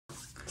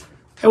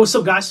Hey, what's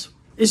up, guys?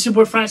 It's your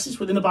boy Francis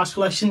with Inthebox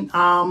Collection.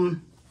 The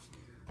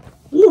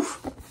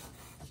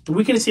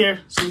weekend is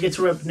here, so we get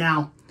to rip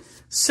now.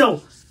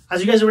 So,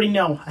 as you guys already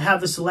know, I have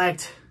the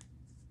select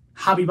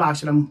hobby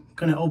box that I'm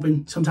gonna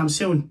open sometime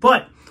soon.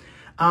 But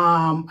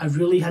I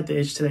really had the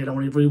itch today. I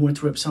really wanted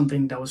to rip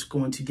something that was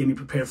going to get me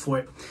prepared for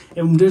it.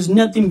 And there's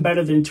nothing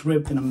better than to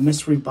rip than a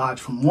mystery box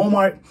from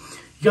Walmart.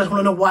 You guys want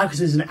to know why?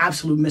 Because it's an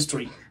absolute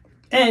mystery.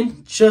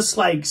 And just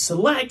like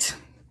Select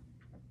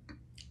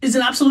is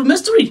an absolute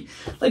mystery.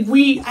 Like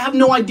I have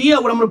no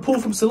idea what I'm gonna pull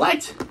from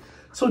Select.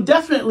 So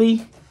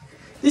definitely,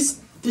 this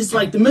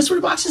like the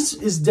mystery boxes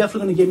is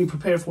definitely gonna get me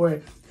prepared for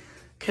it.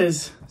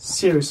 Cause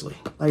seriously,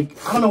 like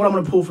I don't know what I'm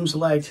gonna pull from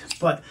Select,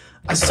 but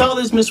I saw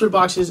these mystery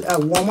boxes at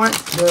Walmart.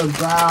 They're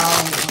about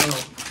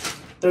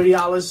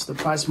 $30. The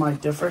price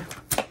might differ,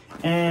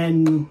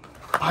 and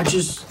I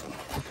just,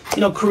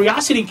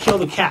 curiosity killed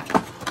the cat,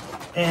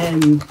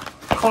 and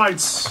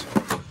cards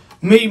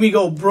made me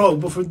go broke.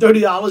 But for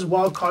 $30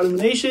 wild card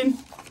elimination,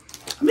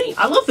 I mean,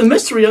 I love the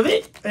mystery of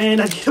it,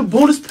 and I get a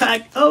bonus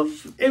pack of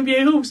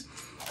NBA hoops.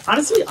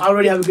 Honestly, I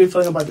already have a good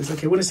feeling about this.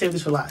 Okay, we're gonna save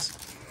this for last.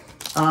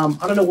 I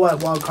don't know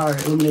what wild card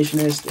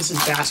elimination is. This is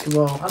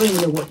basketball. I don't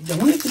even know what. I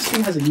wonder if this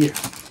thing has a year.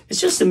 It's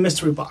just a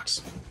mystery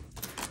box.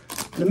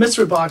 The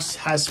mystery box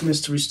has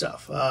mystery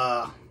stuff.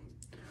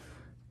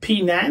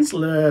 Pete Nance,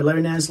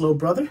 Larry Nance's little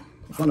brother.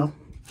 I don't know.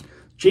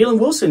 Jalen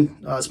Wilson,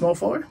 small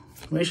forward.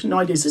 No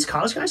idea. Is this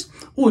college, guys?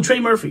 Oh, Trey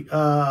Murphy.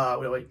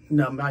 Wait.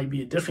 No, might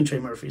be a different Trey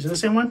Murphy. Is it the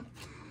same one?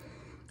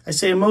 I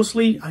say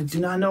mostly. I do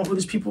not know who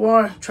these people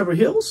are. Trevor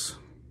Hills.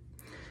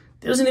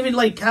 They doesn't even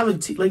have a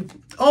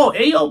oh,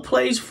 AO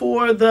plays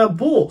for the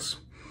Bulls.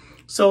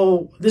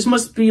 So this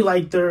must be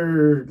like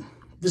their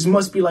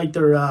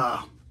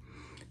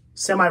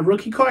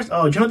semi-rookie cards.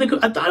 Oh, Jonathan,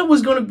 I thought it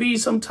was gonna be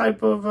some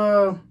type of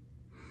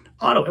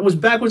auto. It was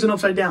backwards and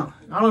upside down.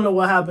 I don't know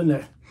what happened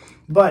there.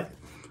 But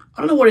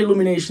I don't know what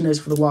illumination is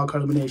for the wild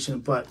card elimination,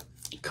 but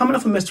coming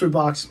off a mystery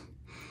box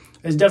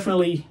is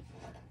definitely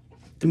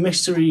the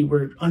mystery.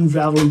 We're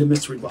unraveling the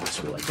mystery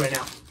box. We're like right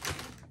now.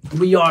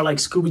 We are like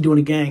Scooby-Doo and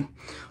a gang.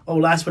 Oh,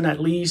 last but not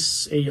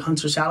least, a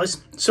Hunter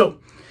Salas. So,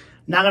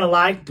 not gonna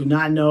lie, do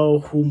not know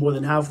who more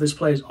than half of these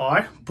players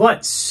are,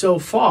 but so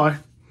far,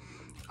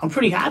 I'm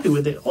pretty happy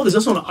with it. Oh, there's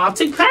also an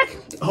optic pack?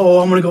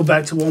 Oh, I'm gonna go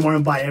back to Walmart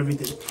and buy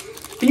everything.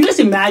 Can you guys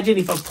imagine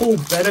if I pull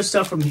better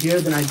stuff from here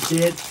than I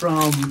did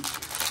from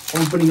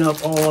opening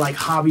up all like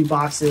hobby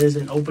boxes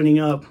and opening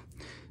up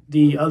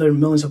the other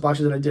millions of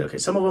boxes that I did? Okay,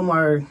 some of them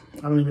are,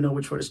 I don't even know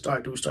which way to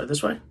start. Do we start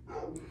this way?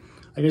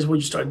 I guess we'll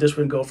just start this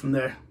way and go from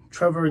there.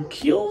 Trevor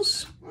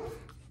Keels,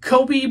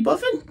 Kobe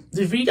Buffin.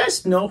 If you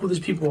guys know who these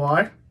people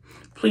are,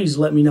 please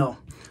let me know.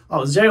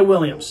 Oh, Zaire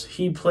Williams.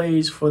 He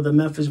plays for the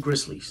Memphis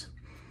Grizzlies.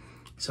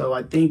 So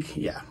I think,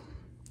 yeah.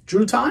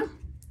 Drew Time.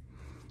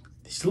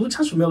 He looks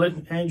familiar.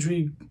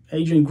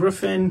 Adrian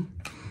Griffin.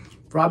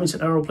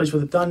 Robinson Earl plays for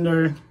the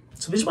Thunder.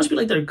 So this must be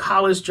like their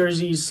college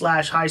jerseys /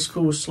 high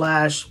school /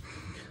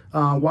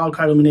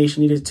 wildcard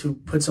elimination. Needed to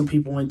put some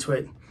people into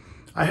it.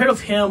 I heard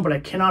of him, but I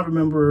cannot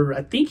remember.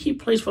 I think he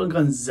plays for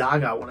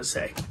Gonzaga, I want to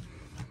say.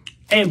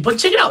 But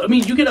check it out. I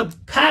mean, you get a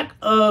pack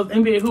of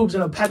NBA hoops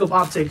and a pack of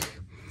optic,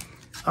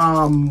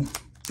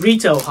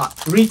 retail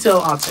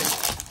optic.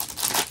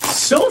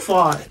 So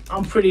far,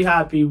 I'm pretty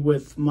happy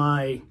with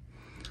my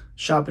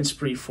shopping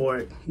spree for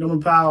it.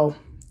 Norman Powell,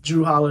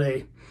 Drew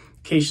Holiday,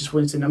 Cassius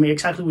Winston. I mean,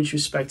 exactly what you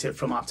expected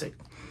from optic,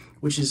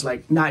 which is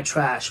like not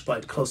trash,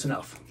 but close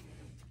enough.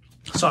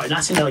 Sorry,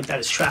 not saying that like that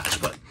is trash,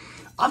 but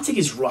optic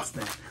is rough,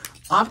 man.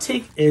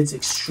 Optic is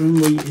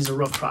a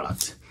rough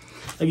product.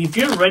 Like if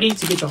you're ready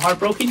to get your heart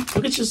broken, go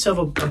get yourself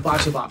a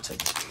box of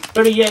optic.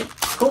 Better yet,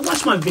 go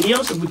watch my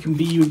videos and we can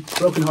be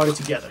brokenhearted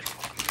together.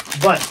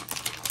 But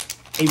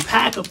a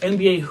pack of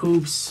NBA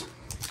hoops,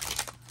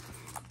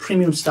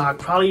 premium stock,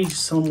 probably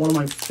some of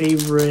my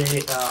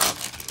favorite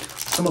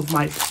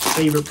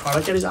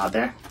product that is out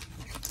there.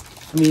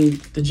 I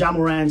mean, the Ja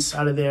Morant's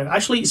out of there.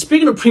 Actually,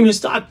 speaking of premium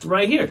stock,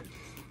 right here,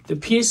 the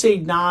PSA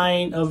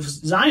 9 of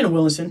Zion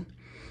Williamson.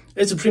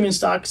 It's a premium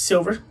stock,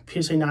 silver,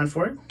 PSA 9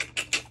 for it.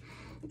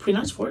 Pretty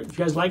nice for it. If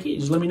you guys like it,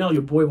 just let me know.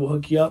 Your boy will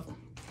hook you up.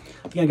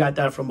 I think I got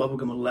that from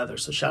Bubblegum and Leather,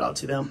 so shout out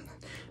to them.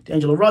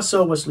 D'Angelo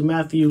Russell, Wesley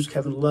Matthews,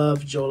 Kevin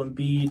Love, Joel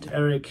Embiid,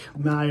 Eric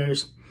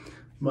Myers.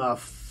 I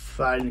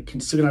can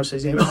still not say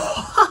his name.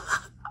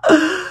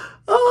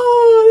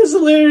 Oh, this is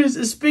hilarious.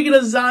 Speaking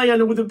of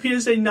Zion, with the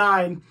PSA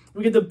 9,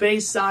 we get the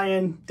base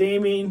Zion,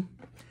 Damian,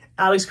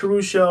 Alex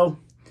Caruso,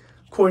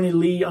 Courtney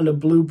Lee on the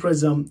blue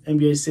prism,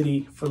 NBA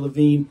City for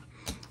Levine.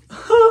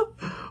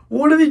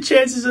 What are the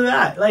chances of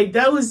that? Like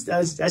that's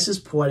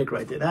just poetic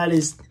right there. That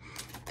is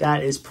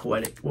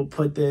poetic. We'll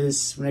put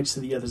this next to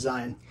the other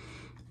Zion.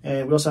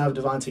 And we also have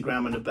Devontae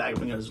Graham in the back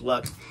bringing us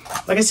luck.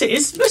 Like I said,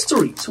 it's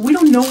mystery, so we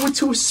don't know what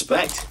to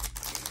expect.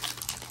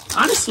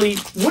 Honestly,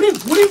 what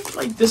if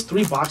like this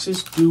 3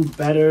 boxes do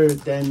better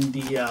than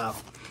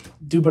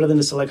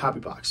the Select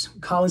Hobby box?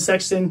 Colin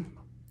Sexton.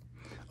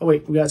 Oh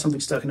wait, we got something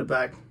stuck in the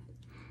back.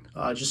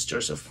 Just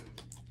Joseph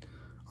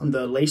on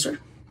the laser.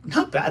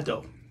 Not bad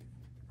though.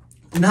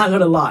 Not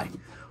gonna lie.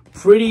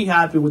 pretty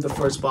happy with the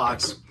first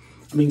box.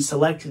 I mean,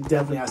 Select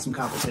definitely has some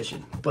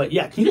competition. But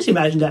yeah, can you just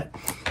imagine that?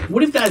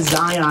 What if that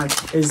Zion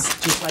is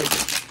just like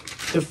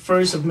the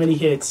first of many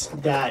hits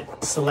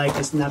that Select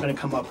is not going to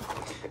come up?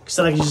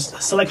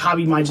 Select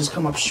Hobby might just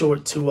come up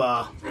short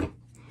to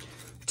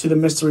the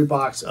mystery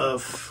box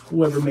of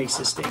whoever makes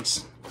this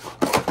things.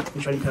 Let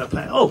me try to cut a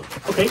plan. Oh,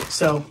 okay.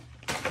 So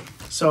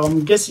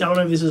I'm guessing, I don't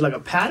know if this is like a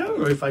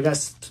pattern or if I got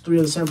 3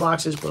 of the same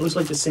boxes, but it looks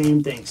like the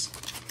same things.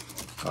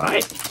 All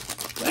right.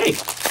 Hey,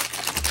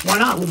 why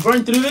not? We'll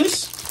burn through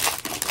this.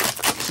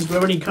 Since we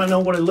already kind of know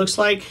what it looks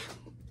like.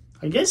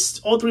 I guess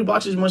all 3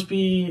 boxes must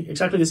be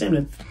exactly the same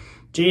then.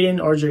 Jaden,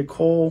 RJ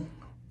Cole,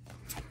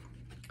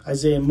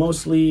 Isaiah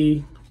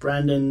Mosley,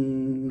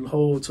 Brandon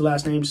Ho, 2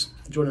 last names,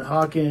 Jordan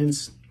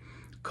Hawkins,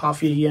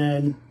 Coffee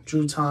again,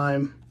 Drew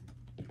Time,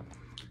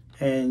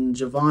 and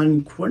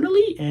Javon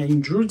Quinterly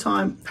and Drew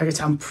Time. I guess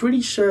I'm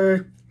pretty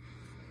sure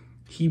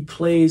he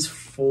plays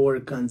for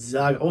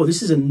Gonzaga. Oh,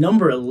 this is a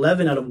number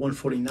 11 out of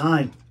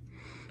 149.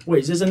 Wait,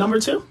 is this a number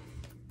 2?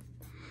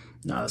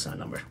 No, that's not a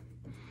number.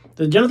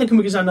 The Jonathan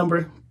Kuminga is not a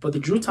number, but the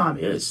Drew Time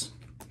is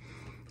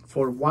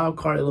for wild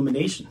card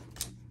elimination.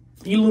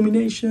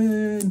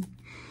 Illumination.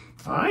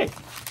 All right.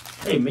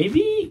 Hey,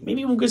 maybe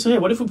we'll get some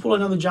here. What if we pull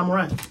another Ja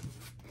Morant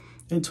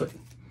into it?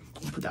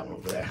 We'll put that one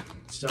over there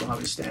so I don't have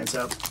any stands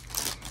up.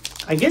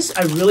 I guess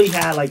I really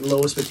had like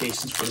low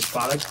expectations for this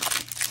product,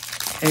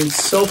 and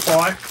so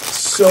far,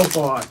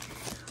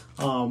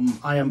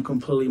 I am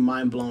completely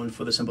mind blown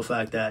for the simple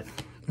fact that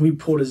we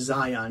pulled a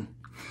Zion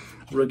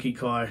rookie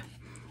card,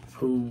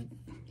 who,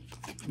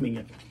 I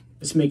mean,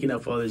 it's making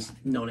up for all these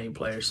no-name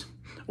players.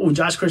 Oh,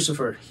 Josh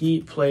Christopher,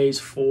 he plays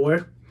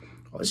for.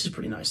 Oh, this is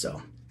pretty nice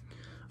though.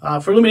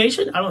 For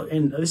Illumination,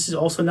 and this is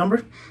also a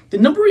number. The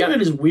numbering on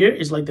it is weird.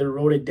 It's like they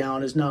wrote it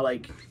down. It's not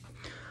like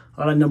a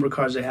lot of number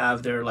cards they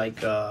have. They're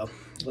like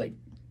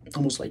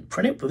almost like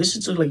printed, but this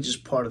is like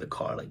just part of the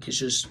card. Like it's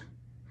just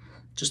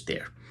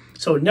there.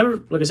 So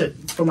never, like I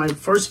said, for my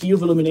first view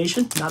of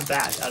Illumination, not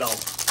bad at all.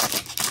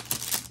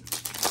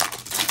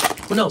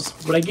 Who knows?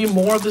 Would I get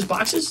more of these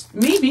boxes?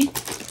 Maybe.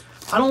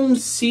 I don't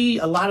see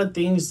a lot of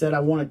things that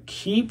I want to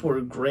keep or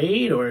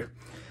grade or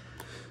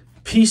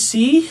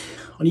PC.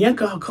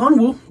 Onyeka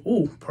Okongwu.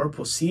 Ooh,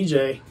 purple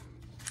CJ.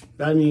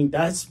 I mean,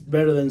 that's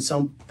better than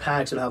some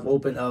packs that I've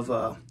opened of,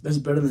 that's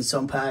better than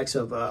some packs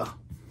of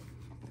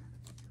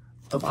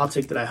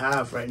Optic that I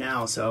have right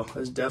now. So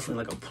that's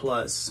definitely like a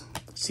plus.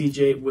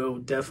 CJ will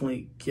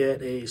definitely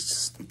get a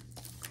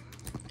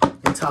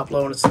top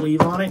low and a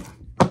sleeve on it.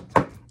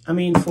 I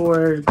mean,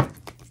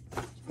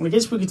 I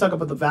guess we could talk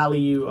about the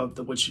value of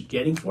what you're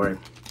getting for it.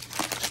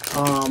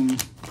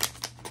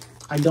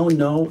 I don't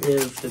know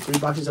if the 3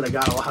 boxes that I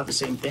got all have the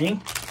same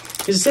thing.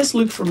 Because it says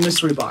look for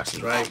mystery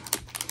boxes, right?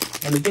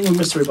 And the thing with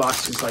mystery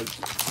boxes is like,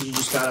 you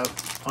just gotta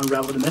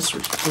unravel the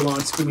mystery. Full on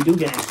Scooby-Doo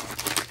gang.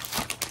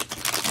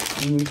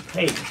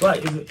 Hey,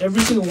 but if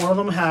every single one of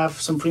them have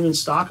some premium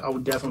stock, I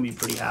would definitely be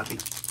pretty happy.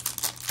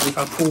 And if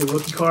I pull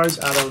rookie cards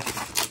out of,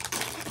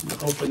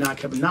 hopefully not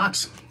Kevin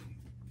Knox.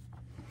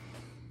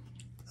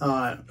 If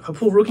I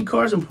pull rookie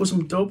cards and pull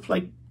some dope,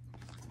 like,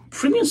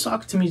 premium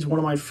stock to me is one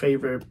of my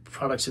favorite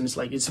products, and it's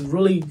like, it's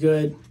really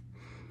good.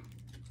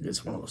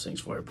 It's one of those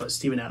things for it, but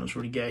Steven Adams,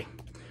 Rudy Gay.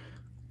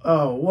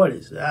 Oh, what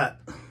is that?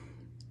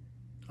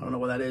 I don't know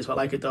what that is, but I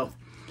like it though.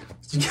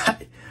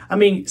 I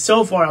mean,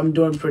 so far I'm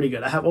doing pretty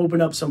good. I have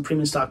opened up some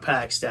premium stock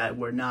packs that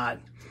were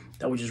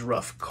just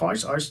rough.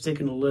 Cards are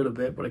sticking a little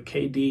bit, but a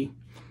KD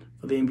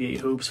for the NBA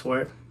hoops for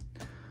it.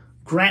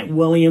 Grant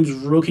Williams,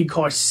 rookie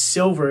card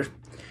silver.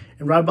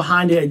 And right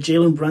behind it,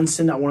 Jalen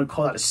Brunson, I want to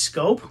call that a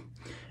scope.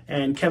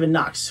 And Kevin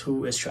Knox,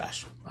 who is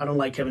trash. I don't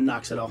like Kevin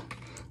Knox at all.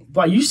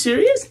 But are you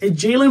serious? A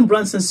Jalen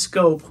Brunson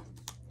scope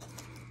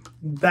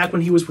back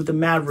when he was with the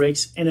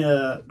Mavericks and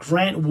a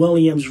Grant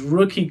Williams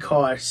rookie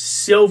card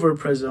silver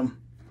prism.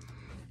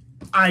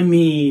 I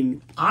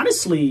mean,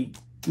 honestly,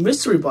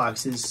 mystery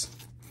boxes,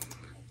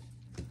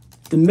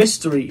 the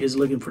mystery is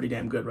looking pretty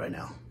damn good right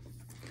now.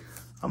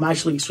 I'm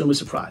actually extremely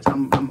surprised.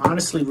 I'm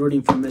honestly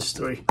rooting for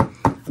mystery.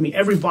 I mean,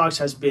 every box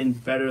has been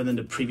better than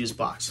the previous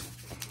box.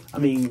 I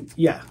mean,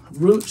 yeah,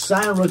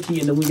 Zion rookie,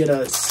 and then we get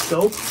a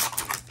scope.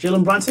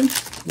 Jalen Brunson,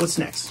 what's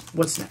next?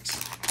 What's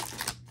next?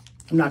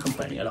 I'm not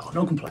complaining at all.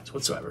 No complaints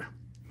whatsoever.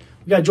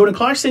 We got Jordan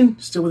Clarkson,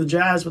 still with the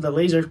Jazz with a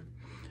laser.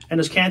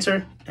 Enes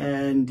Kanter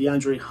and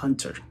DeAndre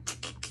Hunter.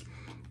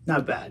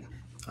 Not bad.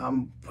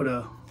 I'm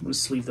going to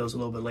sleeve those a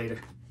little bit later.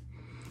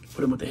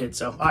 Put them with the hit.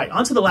 So, all right,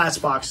 on to the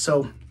last box.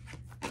 So,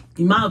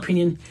 in my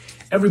opinion,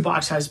 every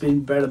box has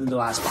been better than the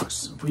last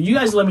box. But you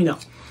guys let me know.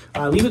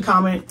 Leave a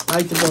comment,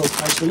 like the video.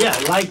 Actually, yeah,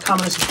 like,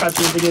 comment, and subscribe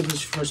to the video if this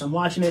is your first time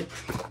watching it.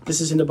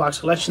 This is Inthebox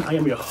Collection. I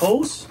am your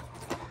host,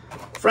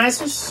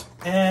 Francis,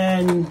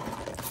 and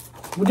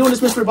we're doing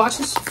this mystery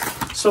boxes.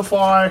 So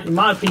far, in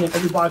my opinion,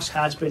 every box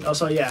has been, oh,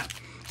 so yeah.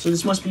 So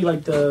this must be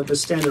like the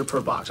standard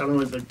per box. I don't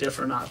know if they're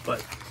different or not,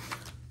 but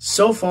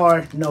so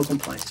far, no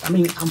complaints. I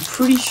mean, I'm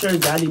pretty sure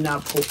that I did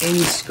not pull any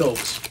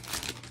scopes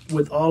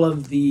with all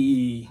of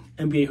the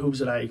NBA hoops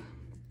that I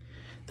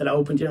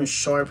opened here in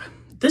Sharp.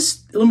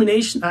 this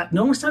illumination,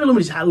 no, it's not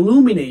illumination, it's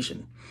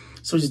illumination.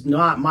 So it's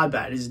not, my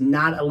bad, it's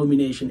not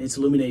illumination, it's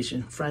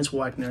illumination. Franz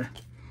Wagner.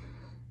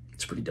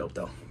 It's pretty dope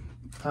though.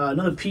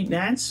 Another Pete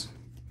Nance.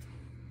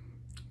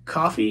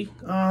 Coffee,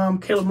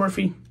 Caleb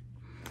Murphy.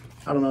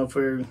 I don't know if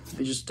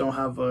they just don't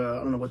have, I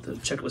don't know what the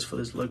checklist for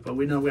this look, but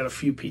we know we got a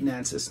few Pete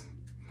Nances.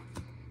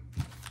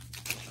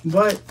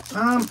 But,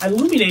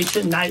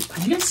 illumination, nice.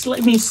 You guys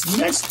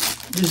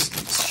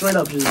just straight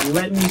up just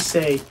let me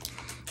say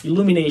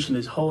illumination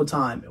this whole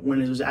time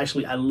when it was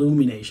actually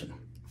illumination.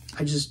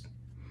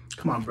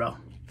 Come on, bro.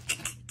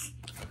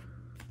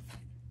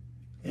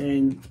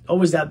 And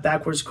always that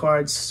backwards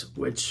cards,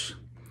 which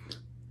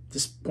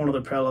this one of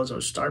the parallels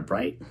are Start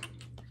Bright.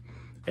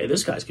 Hey,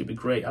 this guy's could be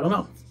great. I don't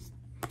know.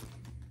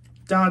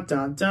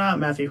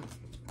 Matthew.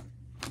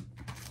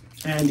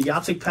 And the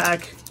Optic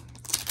pack.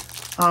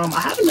 I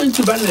haven't done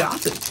too bad in the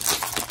Optic.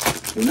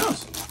 Who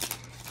knows?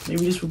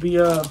 Maybe this will be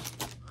a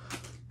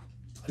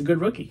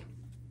good rookie.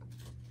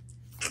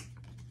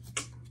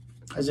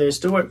 Isaiah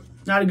Stewart.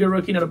 Not a good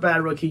rookie, not a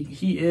bad rookie.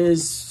 He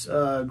is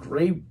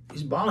great.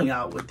 He's balling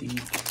out with the...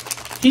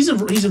 He's a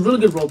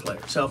really good role player.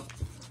 So,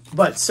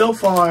 but so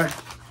far,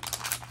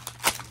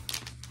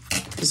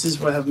 this is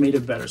what have made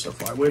it better so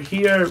far. We're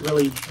here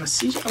really...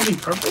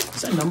 CJ purple?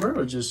 Is that number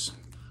or just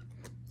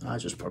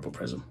purple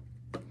prism?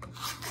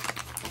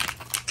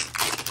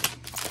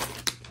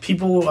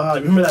 People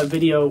remember that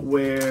video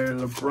where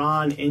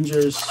LeBron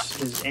injures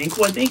his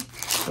ankle, I think?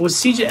 It was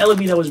CJ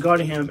Ellaby that was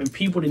guarding him, and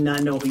people did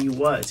not know who he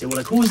was. They were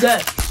like, who's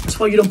that? That's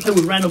why you don't play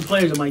with random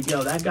players. I'm like,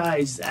 yo, that guy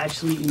is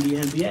actually in the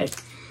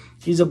NBA.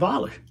 He's a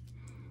baller.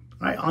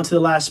 All right, on to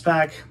the last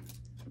pack.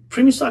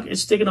 Premium stock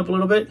is sticking up a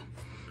little bit.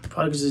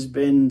 Probably because it's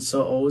been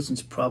so old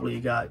since probably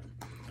it got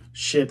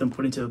shipped and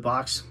put into the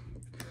box.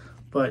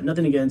 But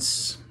nothing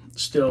against,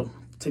 still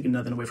taking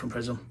nothing away from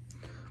Prism.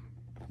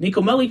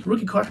 Nico Melli,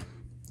 rookie card.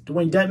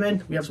 Dwayne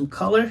Dedman, we have some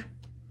color.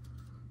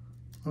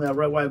 On that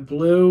red, white,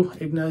 blue.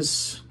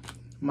 Ignas,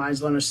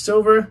 Mines Leonard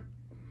Silver.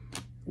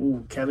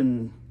 Ooh,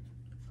 Kevin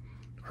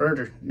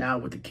Herter now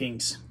with the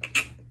Kings.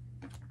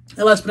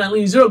 And last but not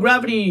least, Zero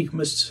Gravity,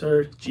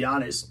 Mr.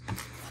 Giannis.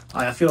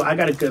 I feel I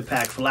got a good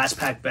pack for last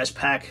pack, best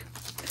pack.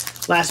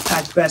 Last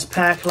pack, best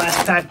pack.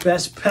 Last pack,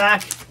 best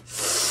pack.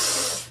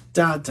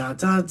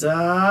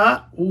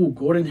 Ooh,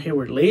 Gordon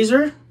Hayward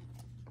Laser.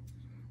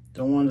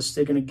 Don't want to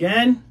stick in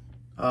again.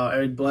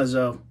 Eric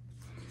Bledsoe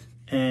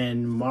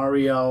and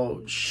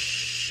Mario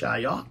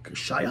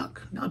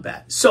Shayok. Not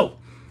bad. So,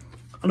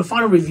 on the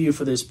final review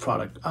for this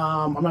product,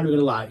 I'm not even going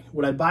to lie.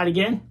 Would I buy it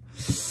again?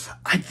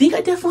 I think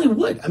I definitely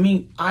would. I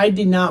mean, I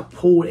did not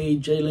pull a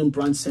Jalen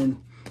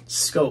Brunson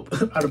scope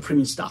out of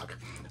premium stock.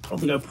 I don't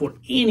think I pulled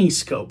any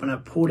scope, and I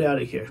pulled it out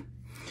of here.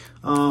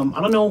 I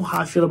don't know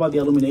how I feel about the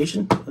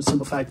illumination. The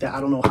simple fact that I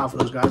don't know how for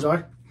those guys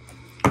are.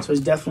 So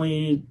it's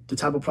definitely the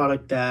type of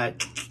product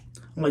that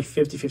I'm like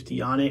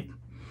 50-50 on it,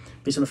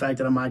 based on the fact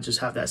that I might just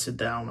have that sit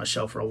down on my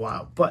shelf for a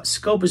while. But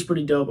scope is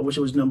pretty dope. I wish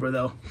it was number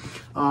though.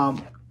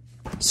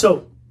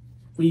 So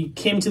we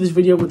came to this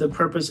video with the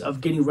purpose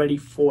of getting ready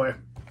for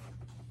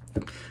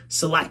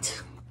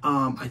Select.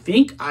 I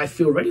think I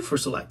feel ready for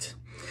Select.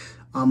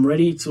 I'm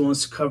ready to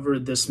uncover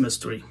this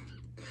mystery.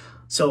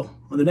 So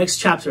on the next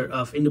chapter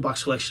of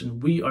Inthebox Collection,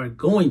 we are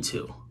going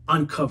to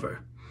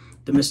uncover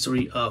the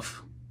mystery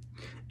of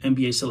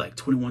NBA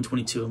Select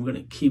 21-22. I'm going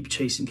to keep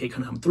chasing K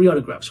Cunningham. 3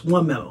 autographs,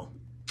 1 memo. All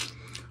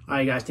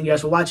right, guys. Thank you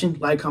guys for watching.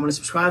 Like, comment, and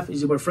subscribe.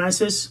 It's your boy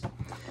Francis.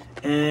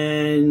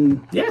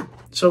 And yeah,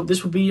 so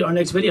this will be our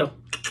next video.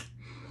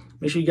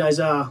 Make sure you guys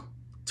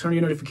turn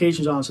your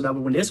notifications on so that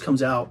when this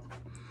comes out,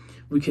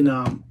 we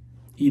can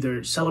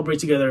either celebrate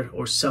together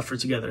or suffer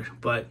together.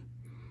 But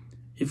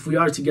if we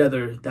are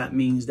together, that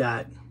means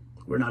that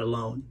we're not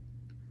alone.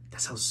 That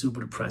sounds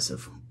super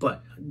depressive,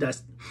 but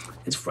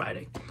it's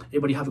Friday.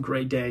 Everybody have a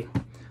great day.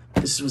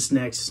 This is what's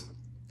next.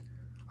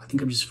 I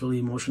think I'm just really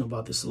emotional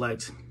about this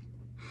Select.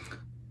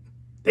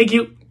 Thank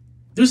you.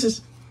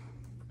 Deuces.